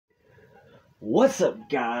What's up,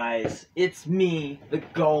 guys? It's me, the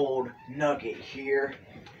Gold Nugget here.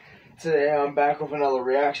 Today I'm back with another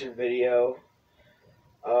reaction video.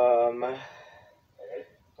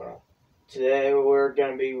 Today we're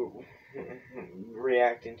gonna be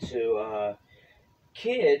reacting to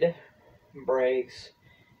kid breaks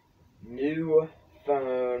new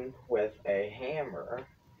phone with a hammer,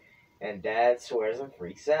 and dad swears and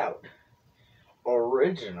freaks out.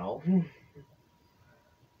 Original.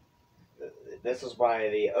 This is by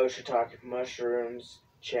the Shiitake Mushrooms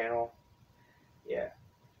channel. Yeah.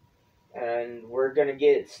 And we're gonna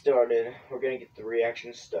get it started. We're gonna get the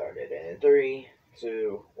reaction started. And in 3,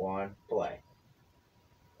 2, 1, play.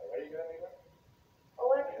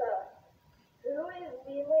 Alexa, who is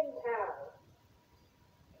Leland Cow?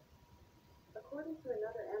 According to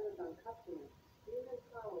another Amazon customer, Leland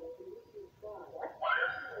Cow is a YouTube star.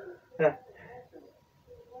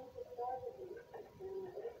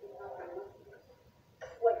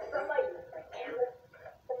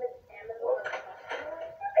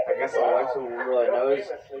 I guess Alexa really knows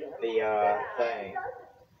the thing.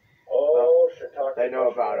 Oh, Shiitake. They know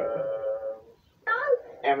about it.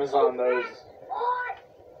 Amazon knows.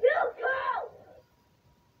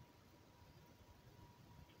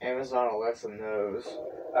 Amazon Alexa knows.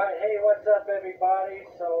 Alright, hey, what's up, everybody?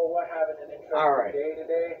 So, we're having an interesting day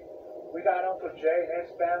today. We got Uncle Jay and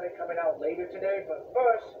his family coming out later today, but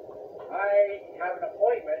first, I have an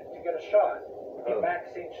appointment to get a shot. A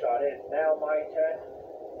vaccine shot. It's now my turn.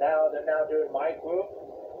 Now, they're now doing my group.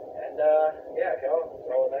 And, yeah, Carol,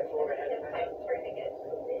 so that's where we're heading.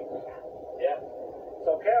 Yeah.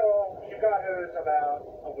 So, Carol, she got hers about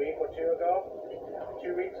a week or two ago.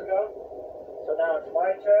 2 weeks ago. So now it's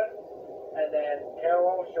my turn. And then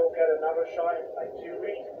Carol, she'll get another shot in like 2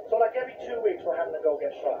 weeks. So like every 2 weeks we're having to go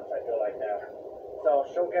get shots, I feel like now. So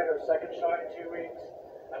she'll get her second shot in 2 weeks.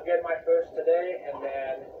 I'm getting my first today, and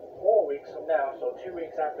then 4 weeks from now, so 2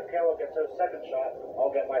 weeks after Carol gets her second shot,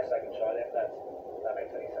 I'll get my second shot, if that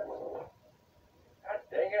makes any sense. God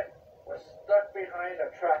dang it. We're stuck behind a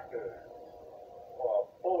tractor. Or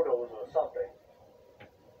a bulldozer or something.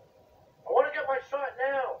 I want to get my shot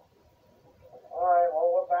now. Alright,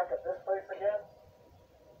 well, we're back at this place again.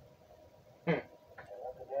 And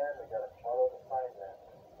once again, we gotta follow the sign there.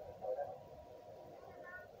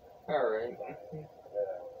 Alright.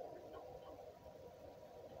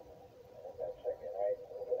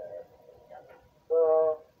 So,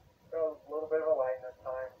 a little bit of a line this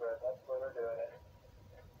time, but that's where we're doing it.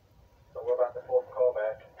 So we're about to fourth call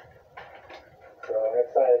back. So I'm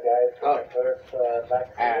excited, guys, for my first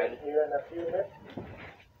vaccine here in a few minutes.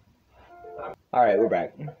 Alright, we're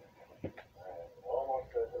back.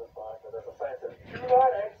 Almost to the spot, but there's a sign that says, do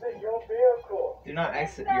not exit your vehicle. Do not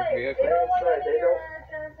exit your vehicle. That's right,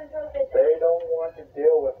 they don't want to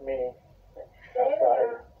deal with me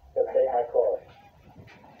outside to stay my car.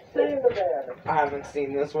 Stay in the van. I haven't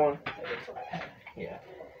seen this one. Yeah.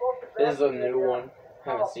 This is a new one.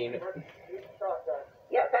 Haven't seen it.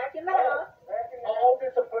 Yeah, back in the house. I'll do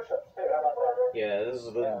some push-ups too, how about that? Yeah, this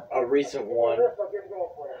is a recent one.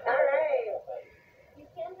 Alright. You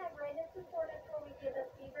can have random supporters where we give a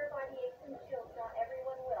fever, body aches, and chills. Not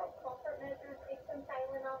everyone will. Comfort measures, take some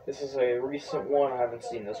Tylenol. This is a recent one. I haven't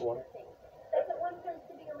seen this one. Second one tends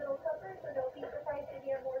to be a little tougher, so don't be surprised if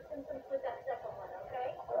you have more symptoms with that second one,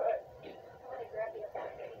 okay? Alright. I'm going to grab you a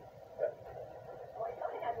package. Oh, I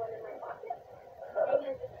thought I had one in my pocket.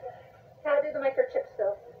 Hang on just a second. How do the microchips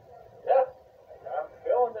feel? Yeah, I'm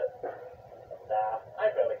feeling it. Nah,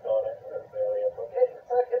 I barely felt it. It's barely a flu.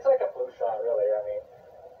 It's like a flu shot, really. I mean,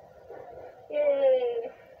 Yay!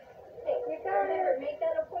 Hey, you got to make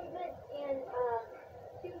that appointment in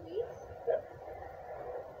 2 weeks.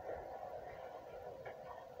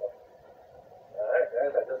 alright,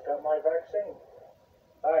 guys, I just got my vaccine.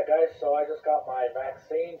 Alright, guys, so I just got my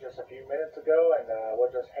vaccine just a few minutes ago, and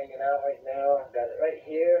we're just hanging out right now. I've got it right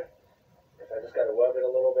here. I just got to rub it a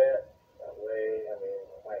little bit. That way, I mean,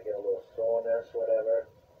 I might get a little soreness, whatever.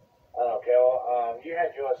 I don't know, Carol, you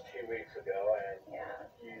had yours 2 weeks ago, and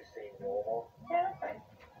you seem normal. Yeah, fine.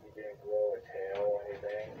 You didn't grow a tail or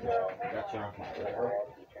anything. So,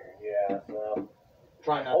 yeah, so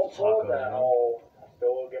Try not to hopeful talk that about I'll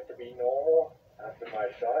still get to be normal after my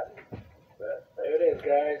shot. But there it is,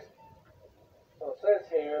 guys. So it says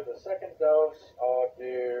here the second dose I'll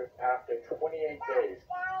do after 28 days.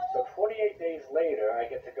 So 28 days later, I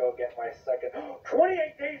get to go get my second.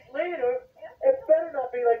 28 days later? It better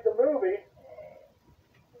not be like the movie.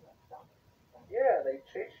 Yeah, they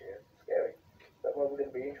chase you. It's scary. Is that what we're going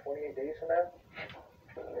to be in 28 days from now?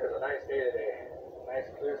 It's a nice day today. Nice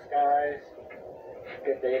clear skies.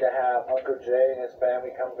 Good day to have Uncle Jay and his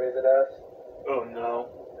family come visit us. Oh no.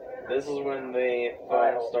 This is when the I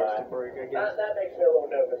phone hope starts to not. break, I guess. That makes me a little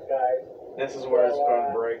nervous, guys. This is where his So,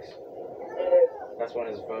 phone breaks. It is. That's when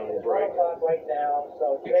his phone will It's 1 break. o'clock right now,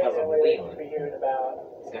 so Because of Emily Leland. should be here in about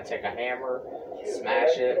He's gonna take a hammer, 2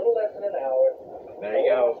 smash minutes, it. a little less than an hour. There you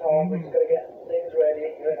go. Home. We're just gonna get things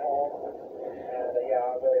ready here at home, and yeah,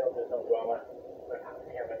 I really hope there's no drama.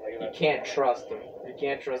 You can't trust him. You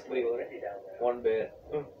can't trust Leland one bit.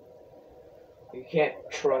 You can't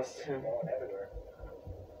trust him.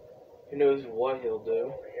 Who knows what he'll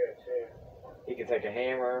do? He can take a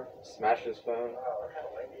hammer, smash his phone.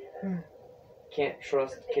 Can't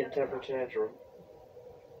trust Kid Temper Tantrum.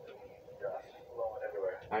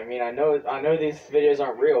 I mean, I know these videos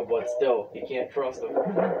aren't real, but still, you can't trust them.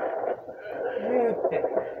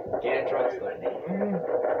 Can't trust them.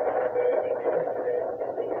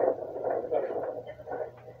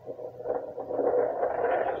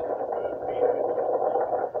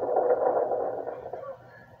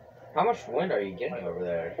 How much wind are you getting over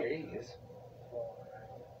there? Jeez.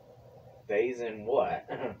 Days in what?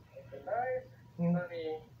 Nice,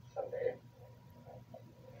 sunny Sunday.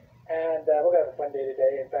 And we're going to have a fun day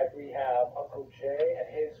today. In fact, we have Uncle Jay and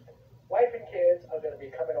his wife and kids are going to be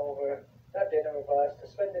coming over to have dinner with us to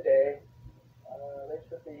spend the day.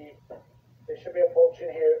 They should be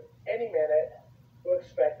approaching here any minute. We're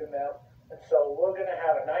expecting them. And so we're going to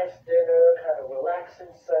have a nice dinner, kind of relaxing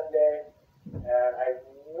Sunday. And I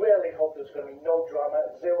really hope there's going to be no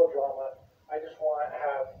drama, zero drama. I just want to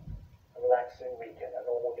have a relaxing weekend, a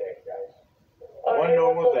normal day, guys. One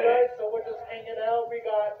normal day. Guys, so we're just hanging out. We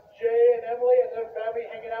got Jay and Emily and their family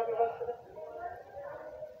hanging out with us today.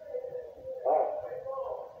 Oh.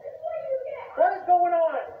 What is going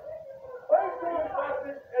on? What is going on,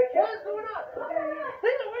 Boston? What is going on?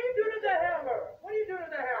 Lena, what are you doing to the hammer? What are you doing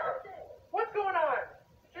to the hammer? What's going on?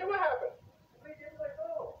 Jay, what happened?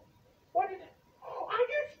 What did you... Are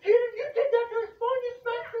you kidding? You did that to his phone? You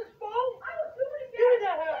smashed his phone? Give me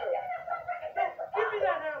that hammer. Give me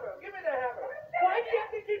that hammer. Give me that hammer. Why do you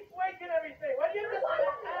have to keep breaking everything? Why do you have to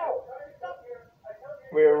smash out?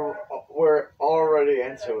 We're already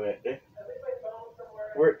into it. It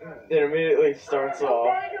immediately starts I'm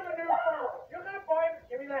off. buying him a new phone. You're gonna buy him.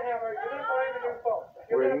 Give me that hammer. You're gonna buy him a new phone.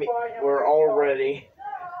 You're gonna buy him a new We're phone. already.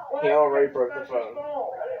 Why He did already you broke the smash his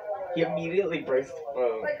phone. He immediately breaks the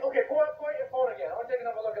phone. Like, okay, pull out your phone again. I want to take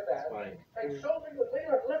another look at that. That's funny. Like, show me the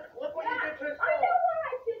Leland. Look what you did to his phone. I know what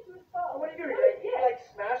I did to his phone. What did you do? You like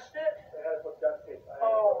smashed it?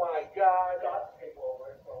 Oh my God.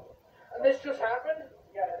 And this just happened?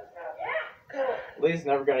 Yeah, it just happened. God. Lee's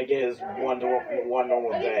never gonna get his one normal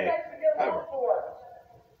I need you day. guys to get Ever. along for us.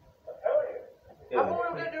 I'm telling you. I thought we were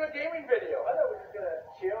Yeah. gonna do a gaming video. I thought we were just gonna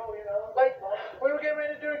chill, you know. Like we were getting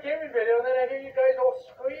ready to do a gaming video, and then I hear you guys all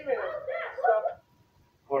screaming and stuff.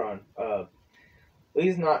 Hold on.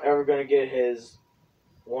 Lee's not ever gonna get his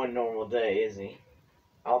one normal day, is he?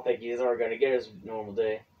 I don't think he's ever gonna get his normal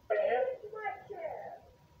day.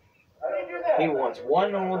 How do you do that? He wants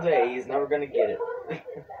one normal day. He's never gonna get it.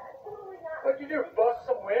 What'd you do? Bust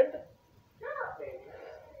some wind?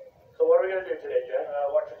 So what are we gonna do today, Jay?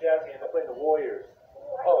 Watch the Jazz game. They're playing the Warriors.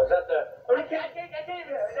 Oh, is that the? I can't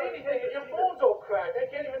even say anything. Your phone's all cracked. I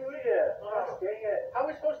can't even read it. Oh, dang it! How are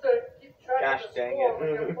we supposed to keep track Gosh of the dang score it. when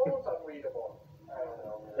your phone's unreadable? I don't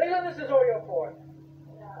know. Leon, this is all your fault.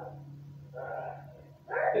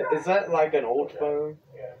 Is that like an old phone?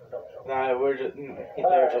 Yeah, don't show. Nah, they're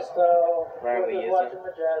Alright, just so randomly we're using. watching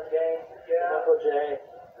the Jazz game. Yeah. Uncle Jay.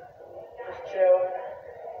 Just chilling.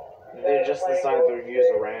 They just decided to use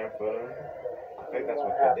a random phone. I think that's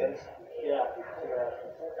what they did. Yeah.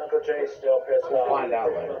 Uncle Jay's still pissed We'll off. find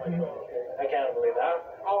out later. I can't believe that.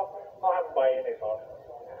 I'll have him buy any phone.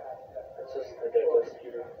 It's just ridiculous.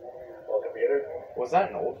 Well, computer. Was that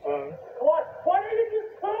an old phone? Come on. Why did you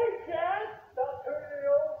just play, Dad? Stop turning it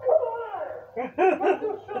over. Come on. Let's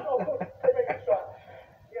do a shot. Oh, hey, make a shot.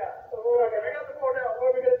 Yeah. So, okay, we got the ball now.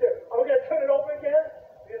 What are we going to do? Are we going to turn it over again?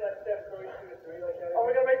 We're going to Steph Curry shoot a three like that. Are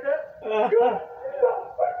we going to make that? Good.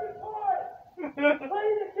 Stop fucking time. Play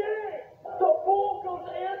the game. The ball goes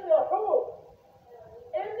in the hoop.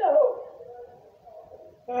 In the hoop.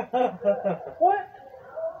 What?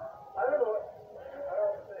 I don't know.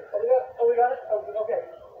 Oh, we got it? Oh, okay.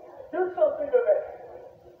 Do something with it.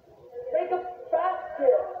 Make a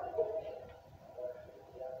basket.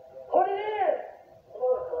 Put it in.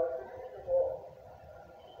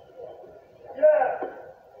 Yeah.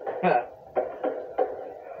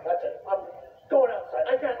 That's it. I'm going outside.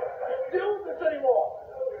 I can't do this anymore.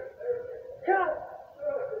 God.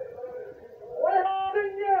 What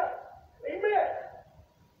happened? Yeah. He missed.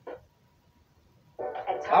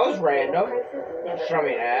 That was random. Show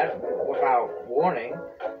me an ad. ad without warning.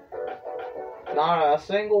 Not a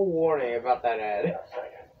single warning about that ad.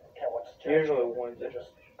 Usually warns you.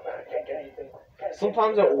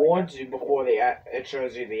 Sometimes it warns you before the ad, it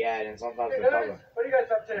shows you the ad, and sometimes it doesn't. What are you guys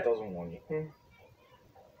up to? It doesn't warn you.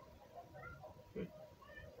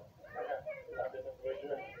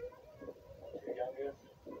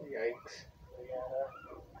 Yikes.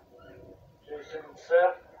 Jason and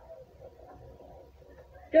Seth.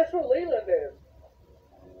 Guess what Leland is?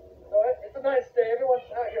 Oh, it's a nice day.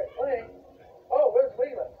 Everyone's out here playing. Oh, where's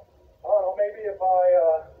Leland? Oh, maybe if I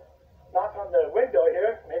knock on the window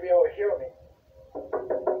here, maybe he'll hear me.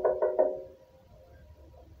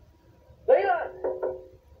 Leland!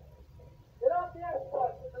 Get off the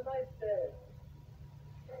Xbox. It's a nice day.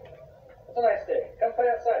 It's a nice day. Come play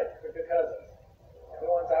outside with your cousins.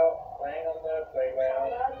 Everyone's out playing on the playground.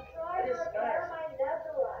 It is nice.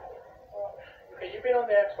 Okay, you've been on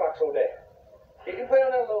the Xbox all day. You can play on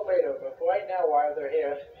it a little later, but for right now, while they're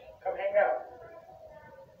here, come hang out.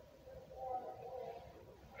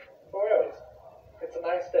 For reals, it's a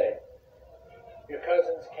nice day. Your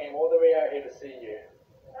cousins came all the way out here to see you.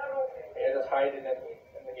 You're just hiding in the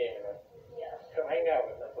gaming room. Come hang out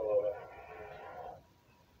with us a little bit.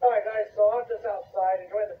 Alright guys, so I'm just outside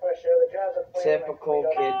enjoying the fresh air. The Jazz are playing. Typical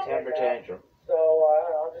kid temper tantrum. So, I don't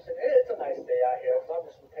know, I'm just saying, it's a nice day out here, so I'm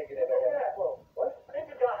just taking it over. Whoa, what? They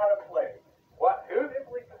forgot how to play. What? Who? They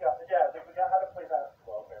forgot the Jazz. They forgot how to play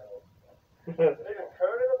basketball, apparently. They just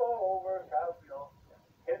turning the ball over, how, you know,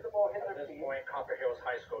 hit the ball, hit their feet. At this point, Copper Hills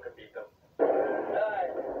High School could beat them.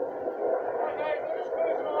 Alright. Alright guys, we're just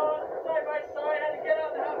cruising along, side by side. Had to get out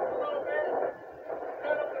of the house a little bit.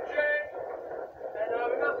 Cut up the chain. And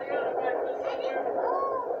we got the other back to the city.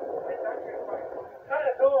 It's actually kind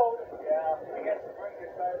of cold. Yeah, we get to bring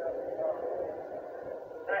your side up.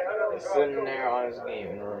 He's sitting there on his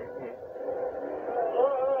gaming room.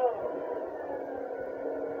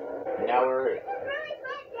 Now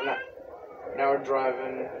we're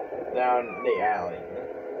driving down the alley.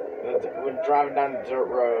 We're driving down the dirt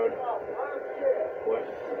road with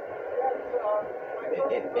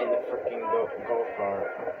in the freaking golf cart.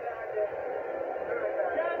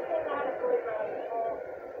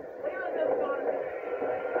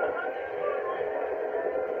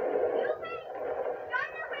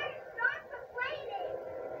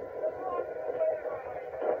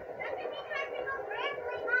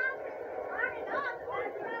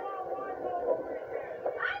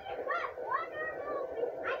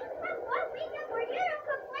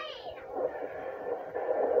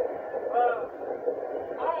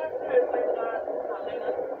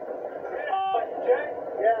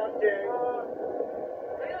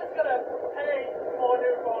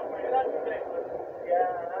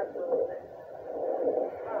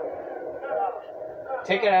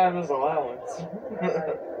 Take it out of his allowance. I know,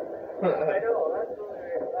 that's the only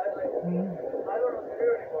reason. I don't know what to do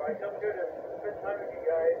anymore. I come here to spend time with you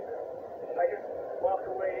guys. I just walk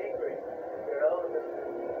away angry. You know, and just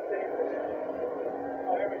say this.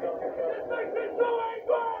 Oh, here we go. This makes me so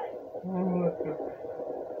angry!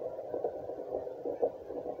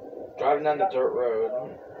 Driving down the dirt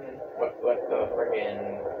road with the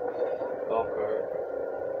freaking golf cart.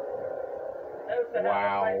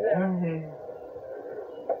 Wow.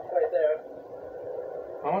 Right there.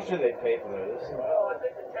 How much do they pay for those? Oh, I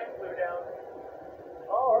think the tent blew down.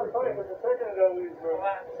 Oh, that's funny, because a second ago we were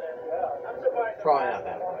relaxing. Yeah. I'm surprised. Probably not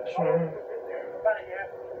that much. About a year.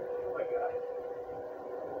 Oh my god.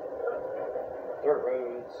 Dirt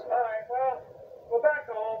roads. Alright, well, we're back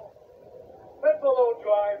home. Went for a little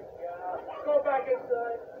drive. Yeah. Let's go back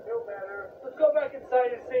inside. Feel better. Let's go back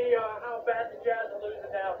inside and see how bad the Jazz are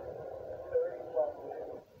losing now.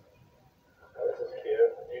 Oh, this is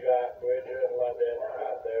cute. You got Bridget and London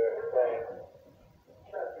out there playing.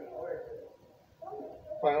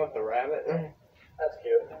 Playing with the rabbit. That's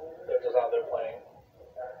cute. They're just out there playing.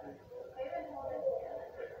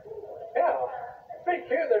 Yeah, it's pretty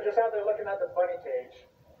cute. They're just out there looking at the bunny cage.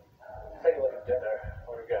 Let's take a look at dinner.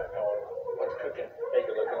 What we got going? What's cooking? Take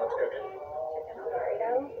a look at what's cooking.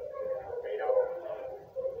 Burrito. Burrito.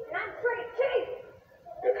 And I'm pretty cheese.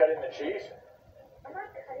 You're cutting the cheese? I'm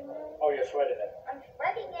not cutting it. Oh, you're sweating it. I'm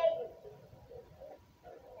shredding it.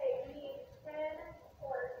 Hey, we need 10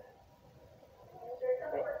 pork. Is there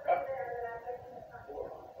some pork right there that I'm mixing the front?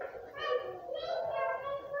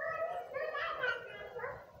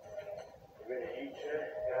 Ready to eat,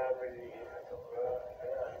 Jay? Yeah, I'm ready to eat.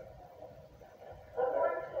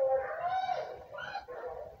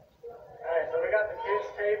 Alright, so we got the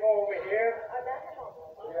kids' table over here.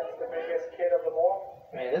 That's the biggest kid of them all.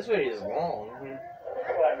 Man, this video is long.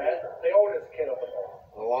 That's what I meant. The oldest kid of them all.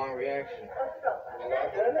 A long reaction.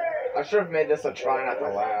 London. I should have made this a try not to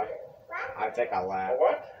laugh. I think I laughed.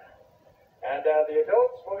 What? And the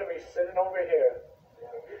adults, we're gonna be sitting over here.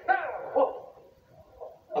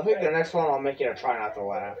 I think the next one I'll make it a try not to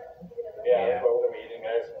laugh. Yeah, that's what we're gonna be eating,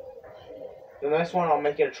 guys. The next one I'll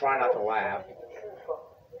make it a try not to laugh.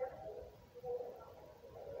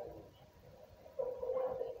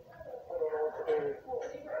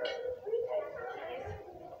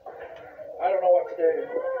 I don't know what to do.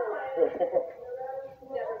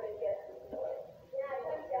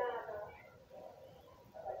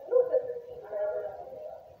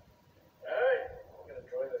 Alright, I'm gonna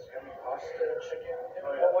enjoy this yummy pasta chicken.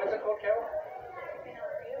 What is it called, Carol?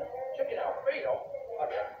 Chicken Alfredo.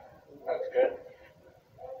 Okay, that's good.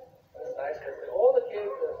 That's nice because all the kids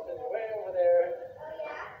are sitting way over there,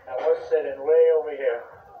 and we're sitting way over here.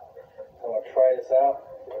 I'm gonna try this out.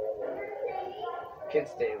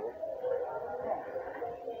 Kids table.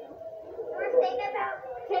 We're thinking about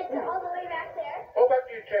kids all the way back there. Go back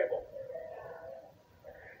to your table.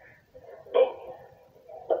 Boom.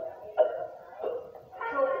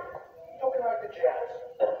 Talking about the jazz.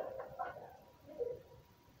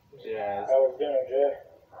 Jazz. How was dinner, Jay?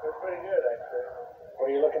 It was pretty good, actually. What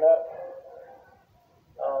are you looking up?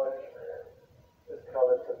 Oh, just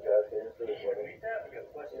comments of jazz games.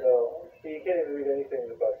 You know, you can't even read anything in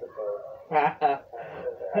the busted phone.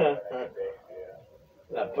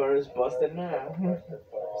 That phone is busted now.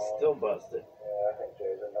 Still busted. Yeah, I think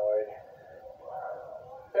Jay's annoyed.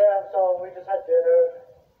 Yeah, so we just had dinner.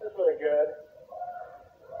 It was really good.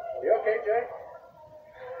 You okay, Jay?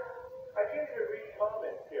 I can't even read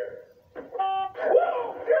comments here.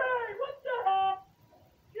 Whoa, Jay! What the hell?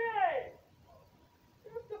 Jay!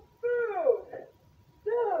 Where's the food?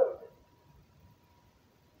 Dude!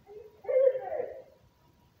 Are you kidding me?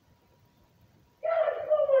 God,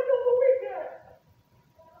 it's almost over weekend!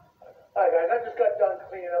 Hi guys, I just got done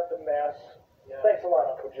cleaning up the mess. Yeah. Thanks a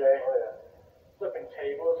lot, Uncle Jay. Oh yeah. Flipping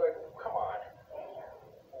tables, like, come on.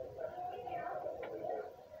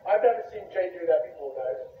 I've never seen Jay do that before,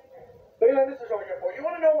 guys. Leland, this is all your fault. You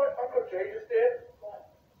want to know what Uncle Jay just did?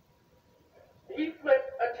 He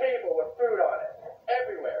flipped a table with food on it,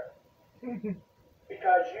 everywhere.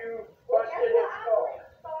 Because you busted his phone.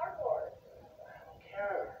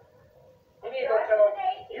 Karen, you need to tell.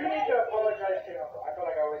 You need to apologize to your uncle. I feel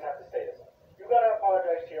like I always have to say this. You gotta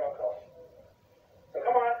apologize to your uncle. So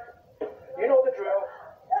come on. You know the drill.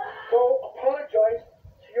 Go apologize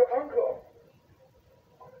to your uncle.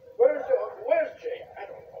 Where's Jay? I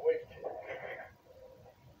don't know. Where's Jay?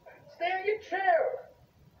 Stay in your chair.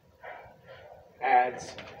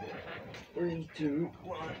 Ads. 3, 2,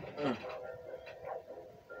 1.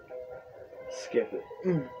 Skip it.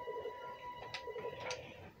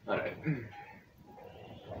 Alright.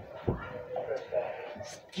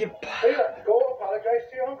 Skip. Leland, go apologize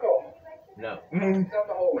to your uncle. No. He's down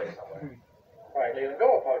the hallway somewhere. Alright, Leland,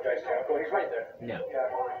 go apologize to your uncle. He's right there. No. Yeah,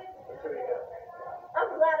 that's what he does. I'm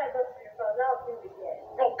glad I busted your phone. I'll do it again.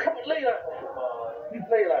 Oh, come on, Leland. Come on.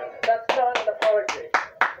 Leland, that's not an apology.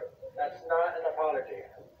 That's not an apology.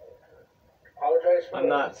 Apologize for I'm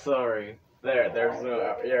not sorry. There's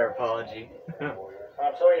no your apology.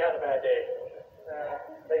 I'm sorry you had a bad day.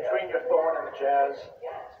 Between your thorn and the jazz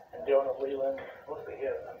and dealing with Leland. Mostly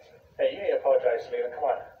him. Hey, you need to apologize to Leland. Come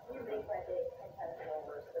on.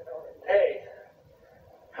 Hey,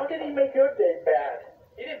 how did he make your day bad?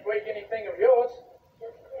 He didn't break anything of yours.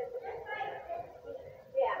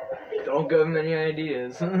 Don't give him any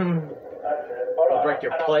ideas. Hold I'll on. break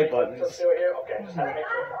your I don't play think it's buttons. still here. Okay, just gotta make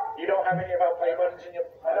sure. You don't have any of our play buttons in your.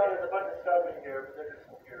 I know there's a bunch of stuff in here, but they're just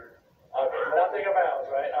weird. Okay, nothing of ours,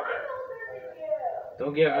 right? Okay.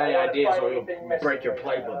 Don't give him any ideas or you'll break your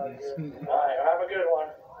play buttons. Alright, have a good one.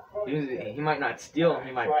 He might not steal them,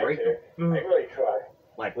 he might break I them. really try.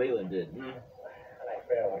 Like Leland did. And I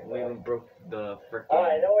fail. Leland broke the Alright,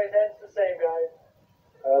 frickin' always ends the same, guys.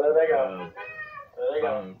 There they go. There they go.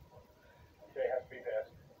 phone. Okay, has to be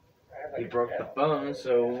fast. He broke the phone,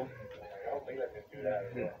 so I don't think I can do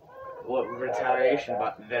that. what retaliation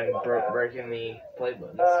but then breaking the play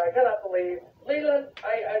buttons? I cannot believe. Leland,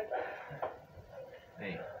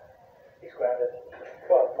 Hey. he's grounded.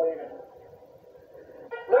 Well, what do you mean?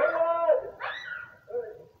 Leland!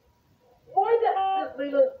 Why the hell does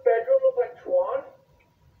Leland's bedroom look like Twan?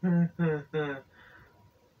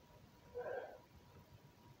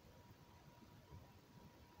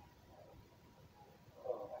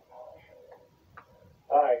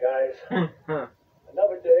 Alright, guys.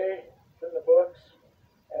 Another day in the books.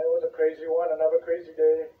 And it was a crazy one. Another crazy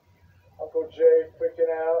day. Uncle Jay freaking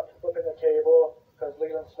out, flipping the table because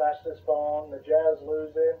Leland smashed his phone. The Jazz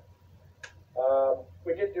losing.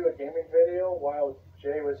 We did do a gaming video while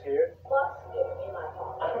Jay was here. Musket in my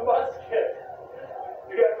pocket. Musket.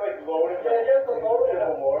 You have to like load it. Yeah, you have to load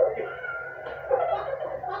it more.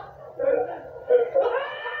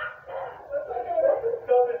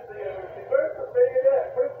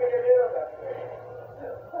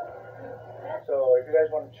 So if you guys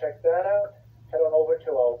want to check that out, head on over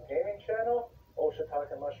to our gaming channel,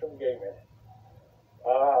 Shiitake Mushroom Gaming.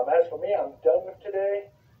 As for me, I'm done with today.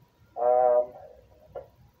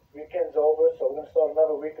 Weekend's over, so we're gonna start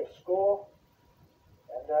another week of school,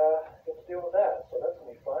 and get to deal with that. So that's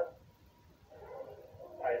gonna be fun.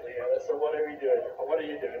 Alright, Leah. So what are we doing? What are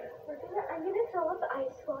you doing? I'm gonna fill up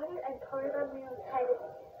ice water and pour it on my own head.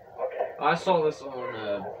 Okay. I saw this on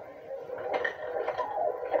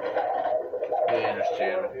Leanna's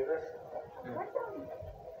channel. Do this?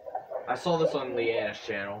 I saw this on Leanna's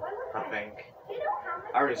channel, I think.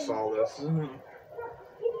 I already saw this. You destroyed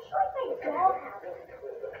my doll habit.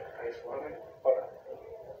 Ice water? Hold on.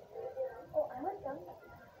 Oh, I was done.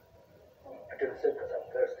 I took a sip because I'm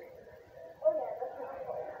thirsty. Oh yeah, that's not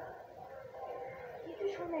fault. You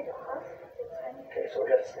destroyed my doll. Okay, so we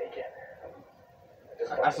gotta sneak in.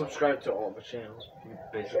 I subscribe to all the channels, So you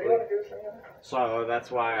basically. wanna do something? So that's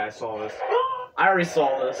why I saw this. I already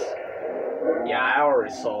saw this. Yeah, I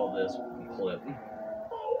already saw this clip.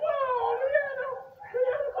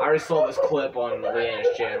 I already saw this clip on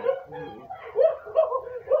Leanna's channel.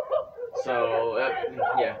 So,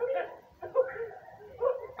 yeah.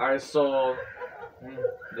 I saw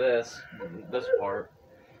this part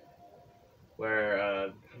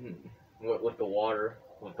where, with the water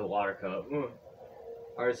cup.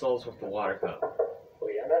 I already saw this with the water cup.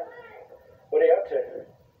 Leanna? What are you up to?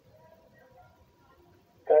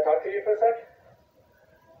 Can I talk to you for a sec?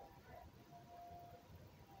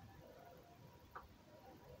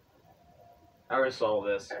 I already saw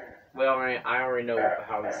this. I already know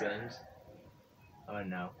how this ends. Oh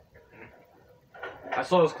no. I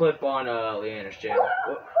saw this clip on Leanna's channel.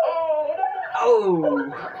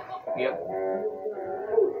 Oh! Yep.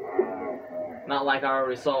 Not like I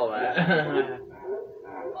already saw that.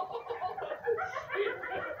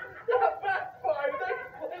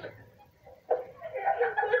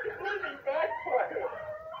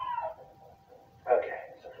 Okay,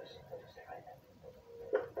 so just stay right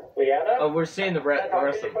there. Leanna? Oh, we're seeing the Can I rest talk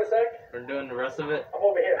of to you it. for a sec? We're doing the rest of it. I'm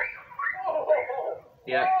over here.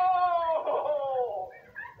 Yeah, Oh!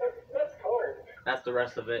 That's cold. that's the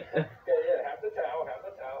rest of it. Yeah, have the towel,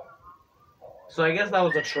 So I guess that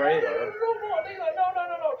was a trailer. No,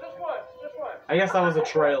 just once. I guess that was a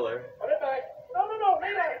trailer Put it back. No,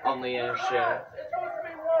 Leanna. on Leanna's channel. It's supposed to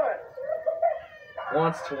be once.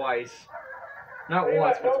 Once, twice. Not Leanna,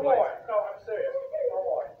 once, but no twice. more. No, I'm serious. No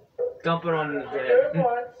more. Dump it on the You do it dead.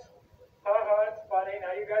 once. It's funny.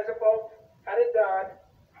 Now you guys are both had it done.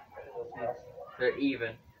 They're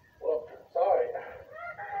even. Well, sorry.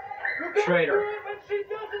 Traitor. But she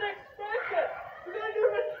doesn't expect it. You gotta do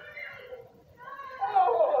it.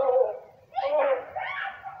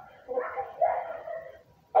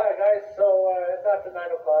 Alright guys, so it's after 9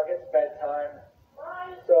 o'clock, it's bedtime.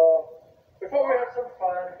 Mine. So, before we have some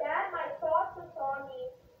fun, Dad, my sauce is soggy.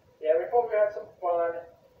 before we have some fun,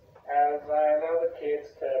 as I allow the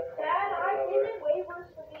kids to play Dad, with one I another. did it way worse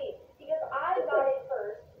for me because I got it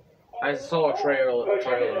first. I saw a trailer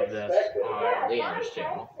of this on Leanna's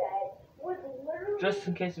channel. Just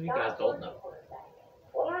in case if you guys don't know.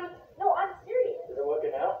 What? No, I'm serious. Is it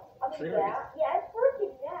working out? I mean, Serious? yeah, it's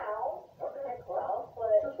working now. Okay. Well, It's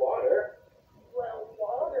but just water. well,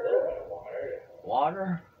 A little bit water. of water.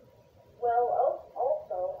 Water? Well,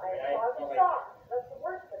 also, I Yeah, saw the like- socks. That's the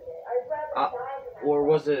worst of it. I'd rather die than that. Or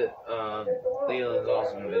was it Leland's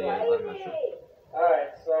awesome videos? I'm not sure.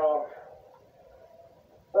 Alright, so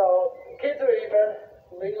kids are even.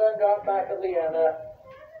 Leland got back at Leanna.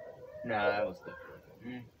 No, that was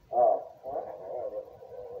different. Oh.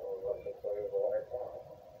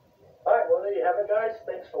 Alright, well there you have it guys.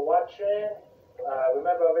 Thanks for watching.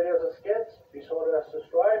 Remember our videos are skits. Be sure to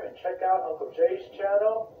subscribe and check out Uncle Jay's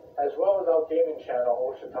channel, as well as our gaming channel,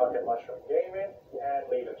 Shiitake Mushroom Gaming, and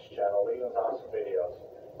Leland's channel, Leland's awesome videos.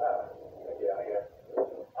 Get out here.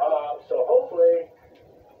 So hopefully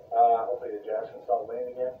the Jazz can start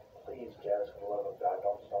winning again. Please, Jazz, for the love of God,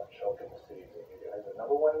 don't start choking the season. You guys are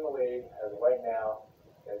number one in the league as of right now.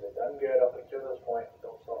 You guys have done good up until this point.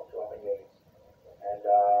 Don't start dropping games. And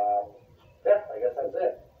yeah, I guess that's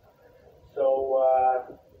it. So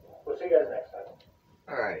we'll see you guys next time.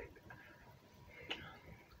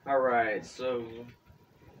 Alright, so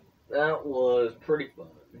that was pretty fun.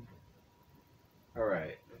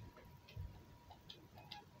 Alright.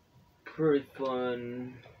 Pretty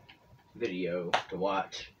fun video to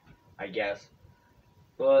watch, I guess.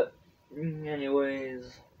 But,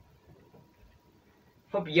 anyways,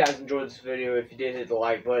 hope you guys enjoyed this video. If you did, hit the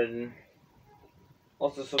like button.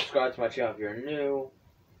 Also, subscribe to my channel if you're new.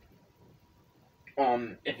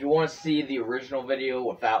 If you want to see the original video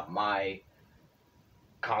without my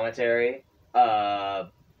commentary, I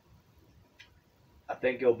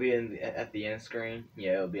think it'll be at the end screen.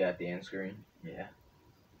 Yeah, it'll be at the end screen. Yeah.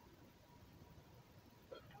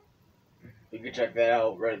 You can check that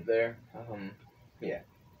out right there. Yeah.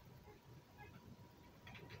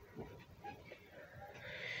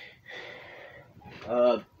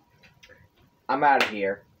 I'm out of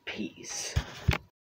here. Peace.